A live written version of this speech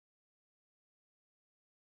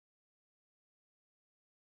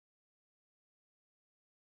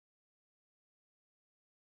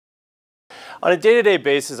On a day-to-day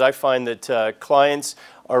basis, I find that clients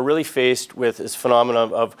are really faced with this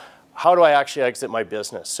phenomenon of how do I actually exit my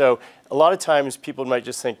business? So a lot of times people might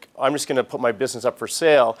just think, I'm just going to put my business up for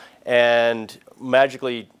sale and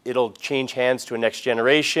magically it'll change hands to a next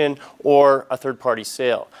generation or a third-party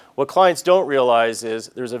sale. What clients don't realize is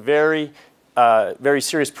there's a very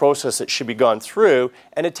serious process that should be gone through,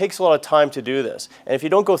 and it takes a lot of time to do this. And if you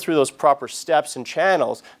don't go through those proper steps and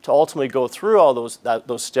channels to ultimately go through all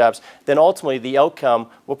those steps, then ultimately the outcome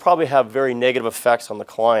will probably have very negative effects on the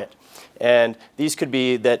client. And these could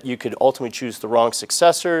be that you could ultimately choose the wrong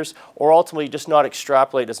successors or ultimately just not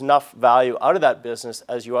extrapolate as enough value out of that business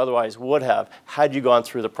as you otherwise would have had you gone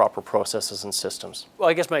through the proper processes and systems. Well,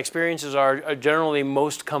 I guess my experiences are generally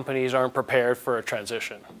most companies aren't prepared for a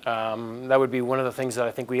transition. That would be one of the things that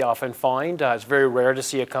I think we often find. It's very rare to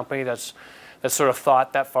see a company that's sort of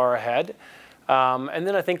thought that far ahead. And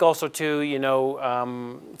then I think also too, you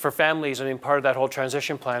know, for families, I mean, part of that whole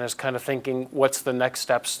transition plan is kind of thinking what's the next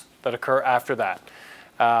steps that occur after that.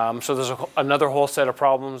 So there's another whole set of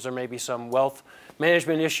problems. There may be some wealth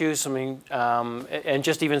management issues, and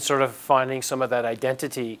just even sort of finding some of that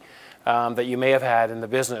identity that you may have had in the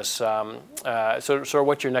business. So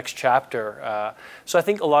what's your next chapter? So I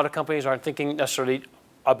think a lot of companies aren't thinking necessarily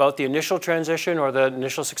about the initial transition or the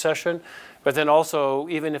initial succession, but then also,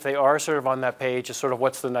 even if they are sort of on that page, is sort of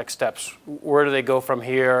what's the next steps? Where do they go from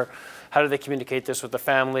here? How do they communicate this with the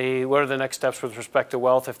family? What are the next steps with respect to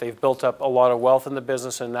wealth? If they've built up a lot of wealth in the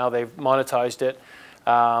business and now they've monetized it,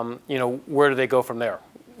 you know, where do they go from there?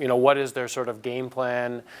 You know, what is their sort of game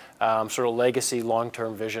plan, sort of legacy,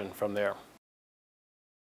 long-term vision from there?